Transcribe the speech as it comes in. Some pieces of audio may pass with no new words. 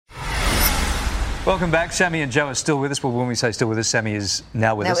Welcome back. Sammy and Joe are still with us. Well, when we say still with us, Sammy is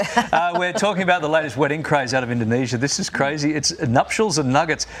now with us. We're talking about the latest wedding craze out of Indonesia. This is crazy. It's nuptials and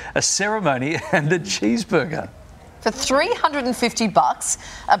nuggets, a ceremony and a cheeseburger. For $350,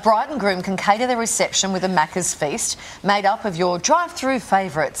 a bride and groom can cater their reception with a Macca's feast made up of your drive-through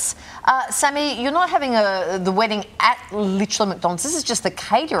favourites. Sammy, you're not having the wedding at literal McDonald's. This is just the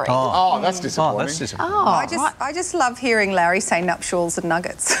catering. Oh, that's disappointing. That's disappointing. I just love hearing Larry say nuptials and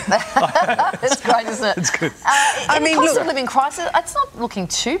nuggets. It's great, isn't it? It's good. I mean, cost of living crisis, it's not looking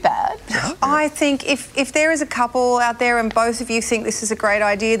too bad. I think if there is a couple out there and both of you think this is a great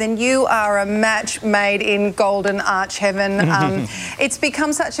idea, then you are a match made in golden arch heaven. It's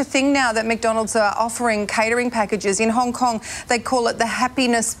become such a thing now that McDonald's are offering catering packages. In Hong Kong, they call it the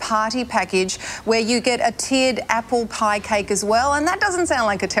happiness party package, where you get a tiered apple pie cake as well, and that doesn't sound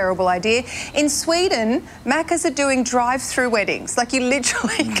like a terrible idea. In Sweden, Macca's are doing drive-through weddings. Like, you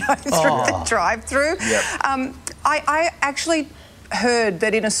literally go through the drive-through. Yep. I actually heard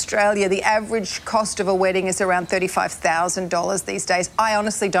that in Australia the average cost of a wedding is around $35,000 these days. I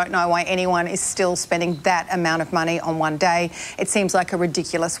honestly don't know why anyone is still spending that amount of money on one day. It seems like a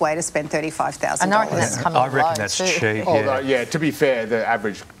ridiculous way to spend $35,000. And I reckon that's coming I reckon that's too. cheap. Although, yeah, to be fair, the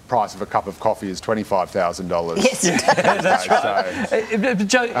average price of a cup of coffee is $25,000. Yes. That's right. But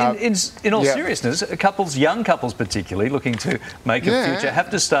Joe, in all seriousness, young couples particularly, looking to make a future, have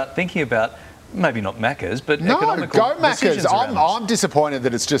to start thinking about maybe not Macca's, but economical go Macca's. I'm disappointed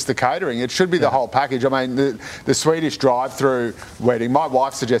that it's just the catering. It should be the whole package. I mean, the Swedish drive-through wedding, my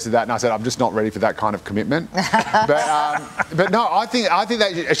wife suggested that, and I said, I'm just not ready for that kind of commitment. But no, I think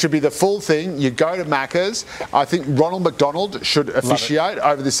that it should be the full thing. You go to Macca's. I think Ronald McDonald should officiate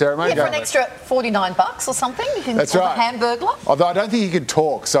over the ceremony. Yeah, for an extra $49 or something. You can That's call right. the Hamburglar. Although I don't think he could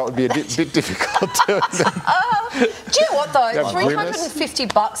talk, so it would be a bit difficult to... Do you know what, though?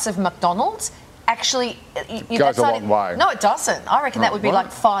 $350 of McDonald's actually goes a long way. No, it doesn't. I reckon that would be like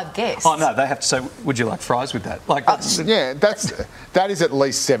 5 guests. Oh no, they have to say, would you like fries with that? Like, that is at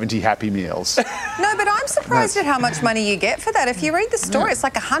least 70 Happy Meals. No, but I'm surprised at how much money you get for that. If you read the story, it's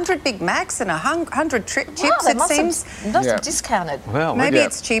like 100 Big Macs and 100 chips, They it seems. must have discounted. well, Maybe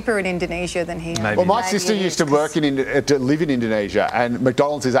it's cheaper in Indonesia than here. Maybe. Well, my sister used to work to live in Indonesia, and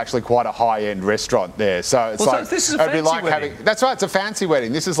McDonald's is actually quite a high-end restaurant there. So it's so this is a fancy wedding. That's right, it's a fancy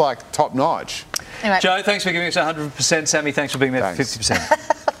wedding. This is like top-notch. Anyway. Joe, thanks for giving us 100%. Sammy, thanks for being there for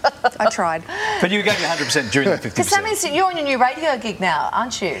 50%. I tried. But you gave me 100% during the 50%. Because Sammy, you're on your new radio gig now,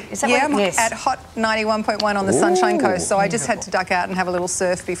 aren't you? Is that I'm yes. at Hot 91.1 on the Sunshine Coast, so I just had to duck out and have a little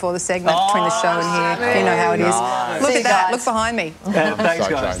surf before the segment between the show and here. You know how it is. Look at that. Look behind me. Thanks,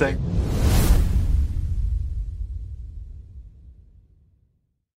 guys. Thanks.